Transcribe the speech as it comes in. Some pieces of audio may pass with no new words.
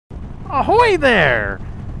Ahoy there!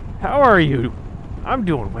 How are you? I'm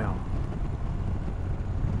doing well.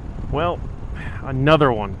 Well,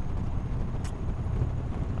 another one.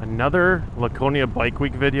 Another Laconia Bike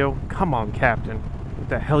Week video? Come on, Captain. What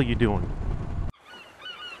the hell you doing?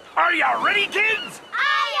 Are you ready, kids?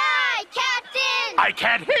 Aye, aye, Captain! I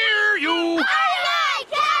can't hear you! Aye, aye,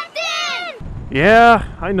 Captain! Yeah,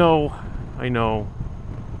 I know.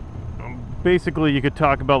 Basically, you could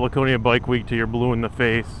talk about Laconia Bike Week till you're blue in the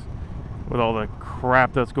face with all the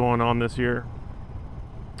crap that's going on this year.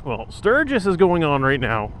 Well, Sturgis is going on right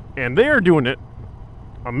now, and they are doing it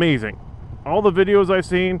amazing. All the videos I've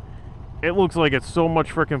seen, it looks like it's so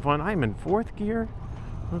much freaking fun. I'm in fourth gear.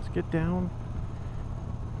 Let's get down.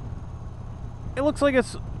 It looks like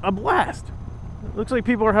it's a blast. It looks like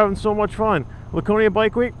people are having so much fun. Laconia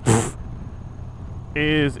Bike Week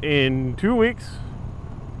is in 2 weeks.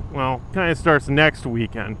 Well, kind of starts next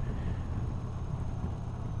weekend.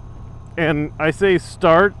 And I say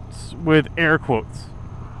starts with air quotes.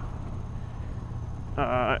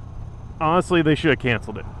 Honestly, they should have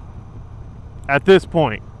canceled it. At this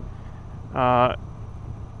point.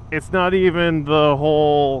 It's not even the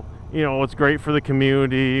whole, it's great for the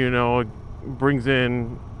community, it brings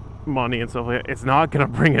in money and stuff like that. It's not going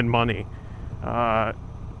to bring in money.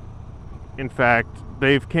 In fact,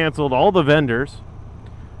 they've canceled all the vendors.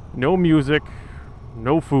 No music,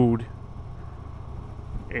 no food.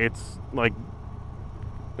 It's like,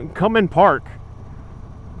 come and park.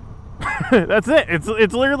 That's it.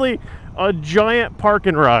 It's literally a giant park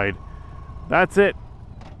and ride. That's it.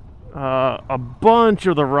 A bunch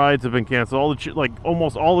of the rides have been canceled.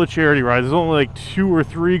 Almost all the charity rides. There's only like 2 or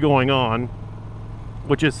 3 going on,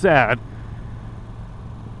 which is sad.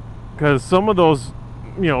 Because some of those,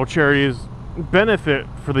 charities benefit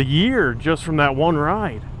for the year just from that one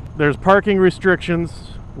ride. There's parking restrictions,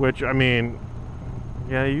 which,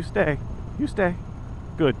 yeah, you stay.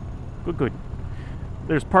 Good.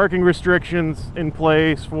 There's parking restrictions in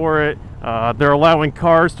place for it. They're allowing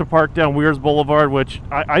cars to park down Weirs Boulevard, which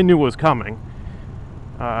I knew was coming.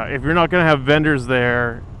 If you're not going to have vendors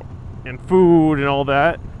there and food and all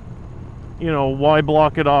that, why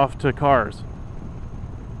block it off to cars?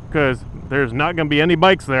 Because there's not going to be any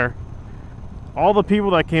bikes there. All the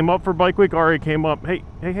people that came up for Bike Week already came up. Hey.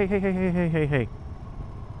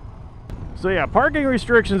 So yeah, parking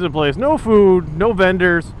restrictions in place. No food, no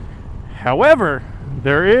vendors. However,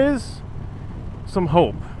 there is some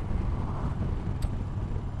hope.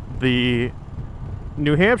 The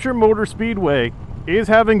New Hampshire Motor Speedway is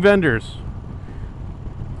having vendors.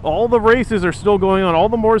 All the races are still going on. All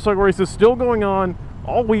the motorcycle races still going on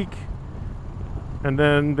all week. And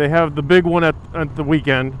then they have the big one at the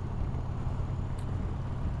weekend.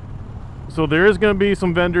 So there is going to be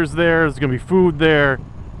some vendors there. There's going to be food there.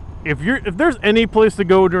 If there's any place to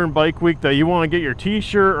go during Bike Week that you want to get your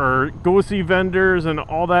t-shirt or go see vendors and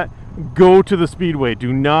all that, go to the Speedway.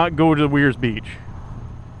 Do not go to Weirs Beach.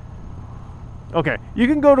 Okay, you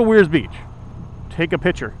can go to Weirs Beach. Take a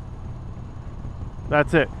picture.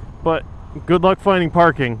 That's it. But good luck finding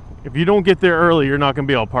parking. If you don't get there early, you're not going to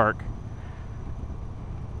be able to park.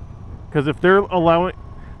 Because if they're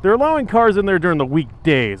allowing cars in there during the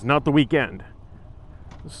weekdays, not the weekend.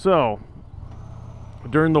 So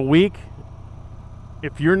during the week,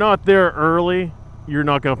 if you're not there early, you're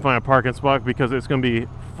not going to find a parking spot because it's going to be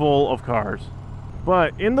full of cars.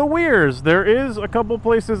 But in the Weirs, there is a couple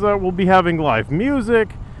places that will be having live music.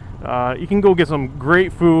 You can go get some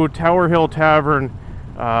great food. Tower Hill Tavern,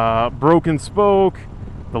 Broken Spoke,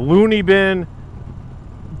 the Looney Bin.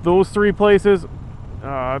 Those 3 places.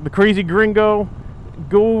 The Crazy Gringo.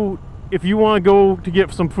 Go, if you want to go to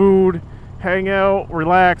get some food, hang out,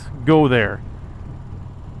 relax, go there.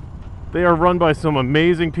 They are run by some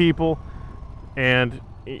amazing people, and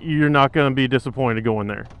you're not going to be disappointed going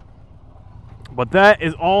there. But that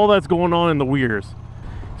is all that's going on in the Weirs.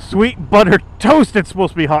 Sweet butter toast, it's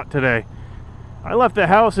supposed to be hot today. I left the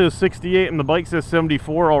house, it was 68, and the bike says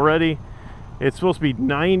 74 already. It's supposed to be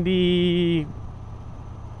 90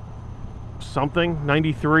 something,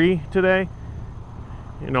 93 today.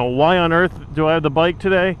 Why on earth do I have the bike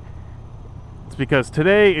today? It's because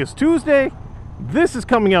today is Tuesday. This is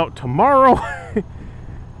coming out tomorrow.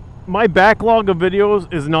 My backlog of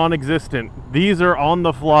videos is non-existent. These are on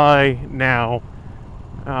the fly now.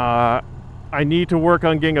 I need to work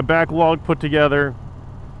on getting a backlog put together.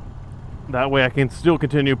 That way I can still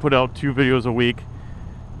continue to put out 2 videos a week.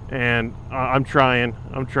 And I'm trying.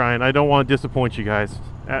 I don't want to disappoint you guys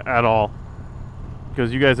at all.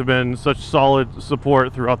 Because you guys have been such solid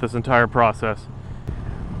support throughout this entire process.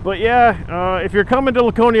 But yeah, if you're coming to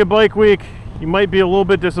Laconia Bike Week, you might be a little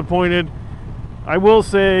bit disappointed. I will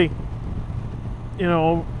say, you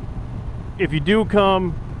know, if you do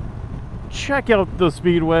come, check out the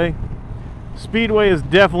Speedway. Speedway is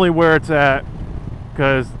definitely where it's at,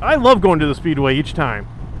 because I love going to the Speedway each time.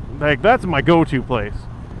 Like, that's my go-to place.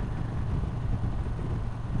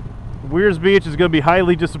 Weirs Beach is going to be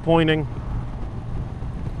highly disappointing,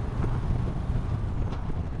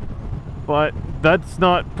 but that's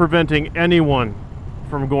not preventing anyone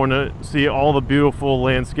from going to see all the beautiful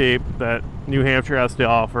landscape that New Hampshire has to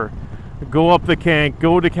offer. Go up the Kank,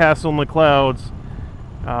 go to Castle in the Clouds,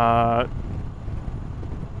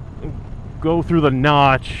 go through the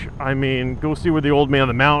Notch. I mean, go see where the Old Man of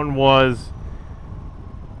the Mountain was.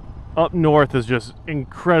 Up north is just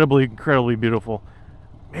incredibly, incredibly beautiful.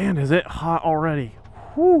 Man, is it hot already.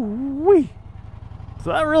 Whoo-wee.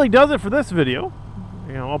 So that really does it for this video.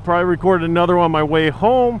 You know, I'll probably record another one on my way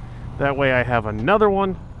home. That way I have another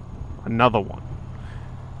one.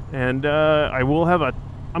 And I will have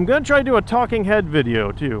I'm going to try to do a talking head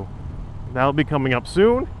video too. That'll be coming up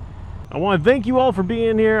soon. I want to thank you all for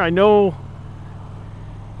being here. I know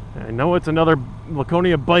it's another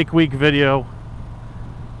Laconia Bike Week video.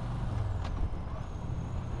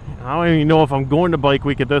 I don't even know if I'm going to Bike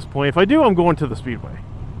Week at this point. If I do, I'm going to the Speedway.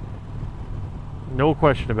 No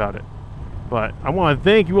question about it. But I want to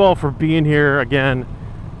thank you all for being here again.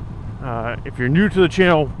 If you're new to the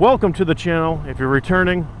channel, welcome to the channel. If you're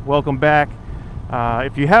returning, welcome back.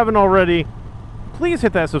 If you haven't already, please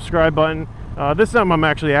hit that subscribe button. This time I'm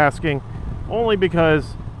actually asking, only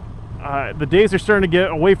because the days are starting to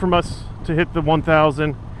get away from us to hit the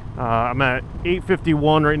 1,000. I'm at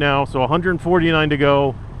 851 right now, so 149 to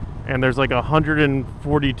go. And there's like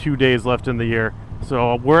 142 days left in the year.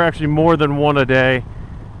 So we're actually more than one a day.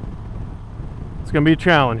 It's going to be a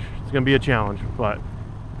challenge. It's going to be a challenge. But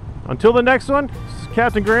until the next one, this is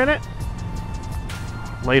Captain Granite.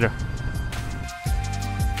 Later.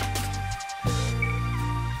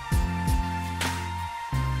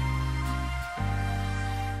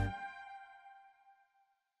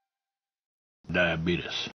 Diabetes.